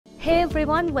Hey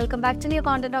everyone, welcome back to new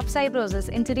content of Cybrosys.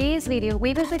 In today's video,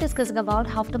 we will be discussing about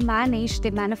how to manage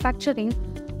the manufacturing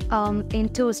in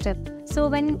two-step. So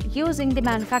when using the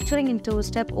manufacturing in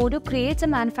two-step, Odoo creates a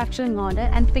manufacturing order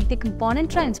and pick the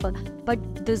component transfer.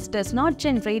 But this does not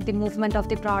generate the movement of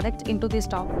the product into the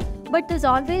stock. But this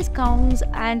always counts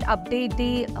and update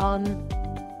the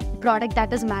product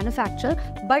that is manufactured,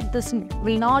 but this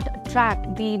will not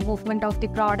track the movement of the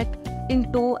product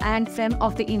into and from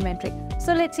of the inventory.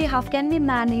 So let's see how can we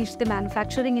manage the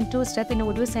manufacturing in two-step in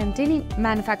Odoo 17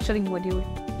 manufacturing module.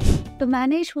 To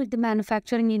manage with the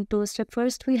manufacturing in two-step,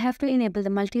 first we have to enable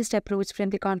the multi-step routes from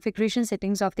the configuration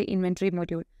settings of the inventory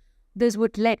module. This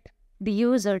would let the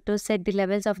user to set the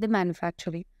levels of the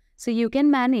manufacturing. So you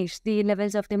can manage the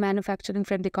levels of the manufacturing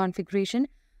from the configuration.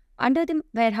 Under the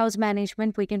warehouse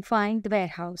management, we can find the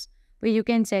warehouse where you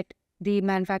can set the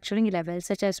manufacturing levels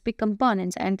such as pick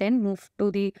components and then move to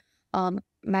the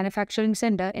manufacturing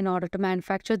center in order to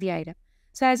manufacture the item.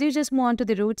 So as you just move on to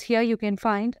the routes here, you can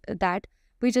find that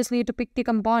we just need to pick the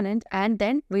component and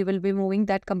then we will be moving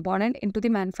that component into the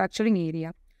manufacturing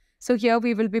area. So here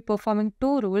we will be performing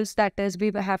two rules, that is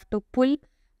we have to pull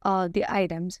the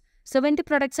items. So when the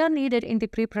products are needed in the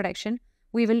pre-production,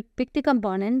 we will pick the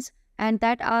components and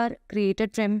that are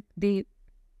created from the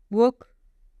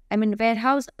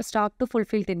warehouse stock to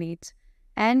fulfill the needs.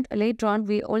 And later on,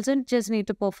 we also just need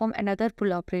to perform another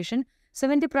pull operation. So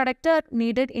when the products are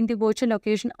needed in the virtual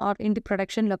location or in the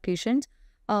production locations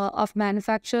of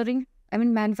manufacturing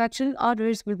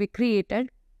orders will be created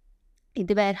in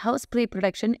the warehouse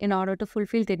pre-production in order to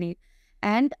fulfill the need.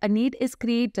 And a need is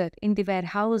created in the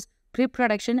warehouse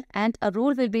pre-production and a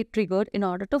rule will be triggered in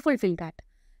order to fulfill that.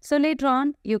 So later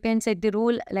on, you can set the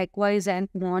rule likewise and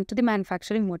move on to the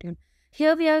manufacturing module.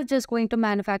 Here we are just going to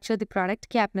manufacture the product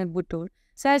cabinet wood door.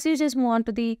 So as you just move on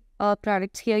to the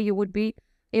products here, you would be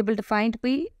able to find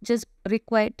we just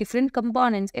require different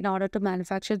components in order to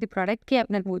manufacture the product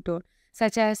cabinet wood door,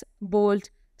 such as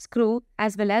bolt, screw,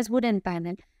 as well as wooden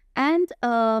panel. And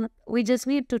we just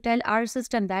need to tell our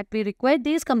system that we require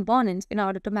these components in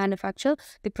order to manufacture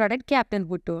the product cabinet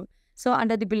wood door. So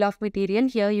under the bill of material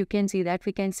here, you can see that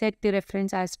we can set the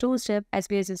reference as two-step. As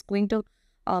we are just going to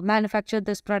manufacture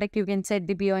this product, you can set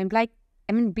the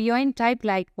BOM type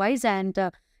likewise, and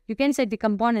you can set the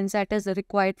components that is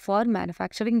required for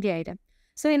manufacturing the item.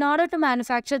 So in order to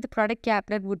manufacture the product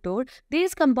cabinet wood door,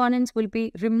 these components will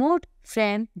be removed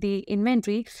from the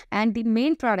inventory and the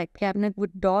main product cabinet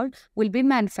wood door will be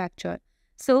manufactured.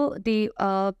 So the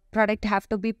product have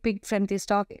to be picked from the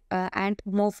stock and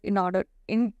moved in order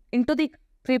into the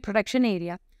pre-production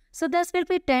area. So this will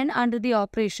be done under the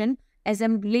operation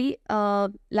assembly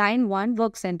line 1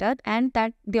 work center, and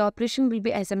that the operation will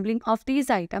be assembling of these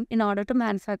items in order to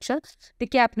manufacture the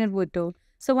cabinet wood door.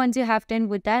 So once you have done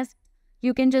with that,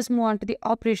 you can just move on to the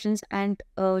operations and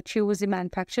choose the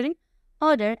manufacturing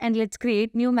order, and let's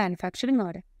create new manufacturing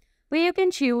order where you can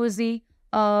choose the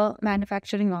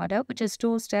manufacturing order, which is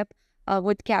two-step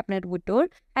with cabinet wood door.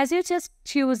 As you just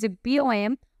choose the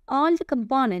BOM, all the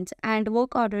components and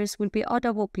work orders will be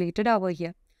auto-populated over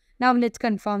here. Now let's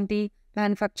confirm the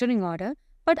manufacturing order.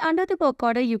 But under the work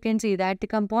order, you can see that the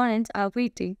components are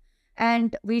waiting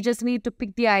and we just need to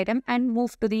pick the item and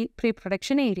move to the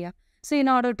pre-production area. So in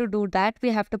order to do that,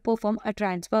 we have to perform a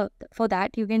transfer. For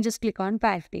that, you can just click on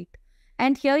validate.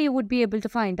 And here you would be able to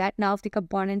find that now the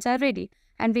components are ready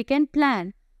and we can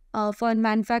plan for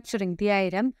manufacturing the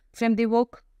item from the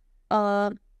work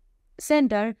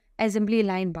center assembly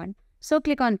line 1. So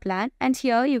click on plan and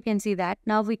here you can see that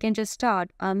now we can just start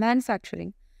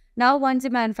manufacturing. Now once the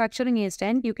manufacturing is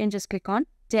done, you can just click on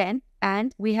done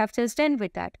and we have just done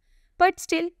with that. But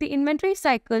still the inventory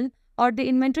cycle or the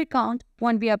inventory count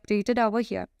won't be updated over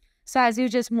here. So as you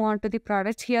just move on to the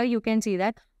product here, you can see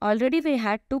that already we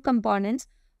had two components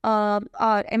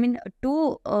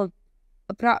two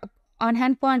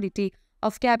on-hand quantity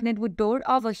of cabinet wood door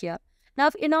over here.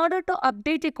 Now in order to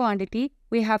update the quantity,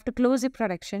 we have to close the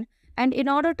production. And in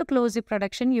order to close the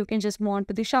production, you can just move on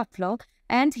to the shop floor.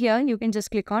 And here you can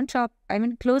just click on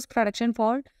close production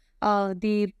for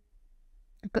the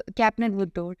cabinet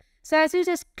wood door. So as you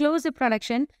just close the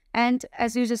production and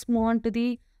as you just move on to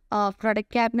the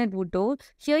product cabinet wood door,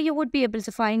 here you would be able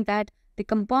to find that the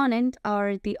component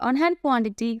or the on-hand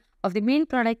quantity of the main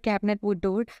product cabinet wood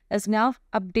door is now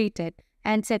updated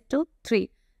and set to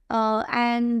 3.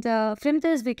 From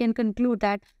this, we can conclude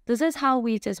that this is how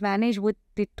we just manage with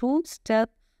the two-step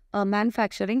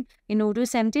manufacturing in Odoo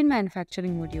 17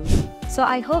 manufacturing module. So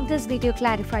I hope this video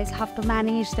clarifies how to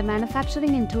manage the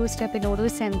manufacturing in two-step in Odoo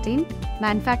 17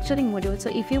 manufacturing module. So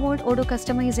if you want Odoo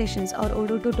customizations or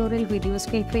Odoo tutorial videos,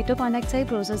 feel free to contact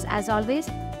Cybrosys. As always,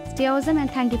 Stay awesome and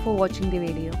thank you for watching the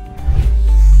video.